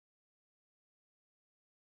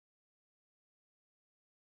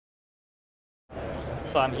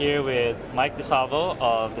So I'm here with Mike DeSalvo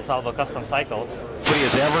of DeSalvo Custom Cycles. Nobody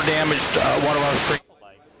has ever damaged one of our street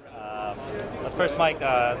Bikes. But first, Mike,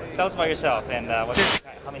 tell us about yourself and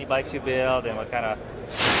how many bikes you build and what kind of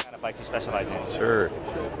bikes you specialize in. Sure.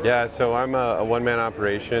 Yeah, so I'm a one-man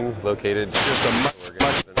operation located just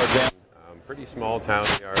a pretty small town.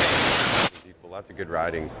 We are people, lots of good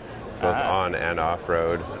riding, both on and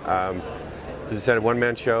off-road. As I said, a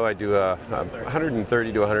one-man show. I do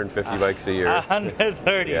 130 to 150 bikes a year.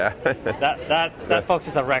 130. Yeah. that folks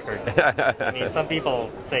is a record. I mean, some people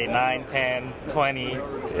say 9, 10, 20.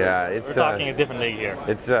 Yeah, we're talking a different league here.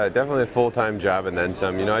 It's definitely a full-time job and then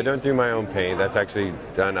some. You know, I don't do my own paint. That's actually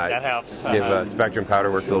done. That helps. Give Spectrum Powder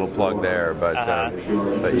Works a little plug there, but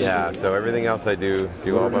yeah. So everything else I do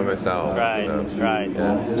all by myself. Right. So, right.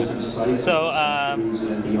 Yeah. So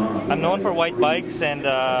I'm known for white bikes, and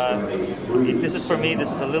if this is for me,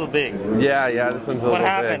 this is a little big. Yeah. This one's a little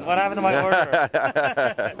big. What happened to my order?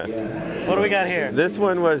 What do we got here? This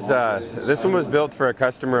one was built for a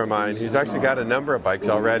customer of mine who's actually got a number of bikes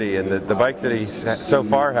already, and the bikes that he so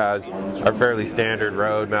far has are fairly standard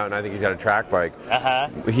road mountain. I think he's got a track bike.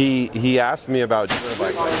 He asked me about doing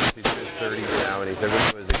bikes. He's 30 now, and he said when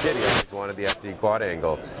he was a kid he always wanted the SC quad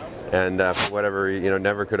angle, and for whatever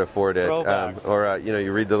never could afford it.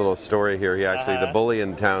 You read the little story here. He actually the bully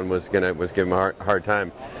in town was giving him a hard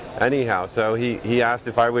time. Anyhow, so he asked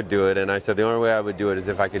if I would do it, and I said the only way I would do it is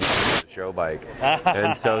if I could use a show bike.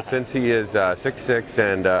 And so since he is 6'6"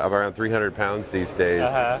 and around 300 pounds these days,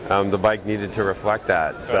 the bike needed to reflect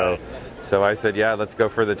that. So I said, yeah, let's go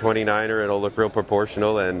for the 29er. It'll look real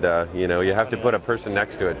proportional, and you have to put a person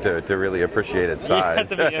next to it to really appreciate its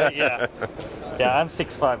size. Yeah, I'm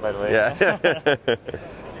 6'5", by the way. Yeah.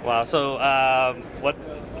 Wow. So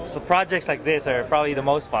projects like this are probably the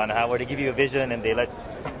most fun. Where they give you a vision and they let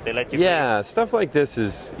you. Yeah, stuff like this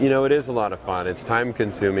is it is a lot of fun. It's time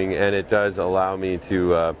consuming, and it does allow me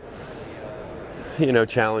to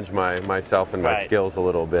challenge myself and my skills a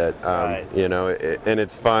little bit. And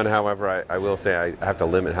it's fun. However, I will say I have to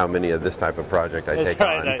limit how many of this type of project I take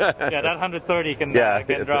on. Yeah, that 130 can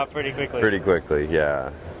drop pretty quickly. Pretty quickly, yeah.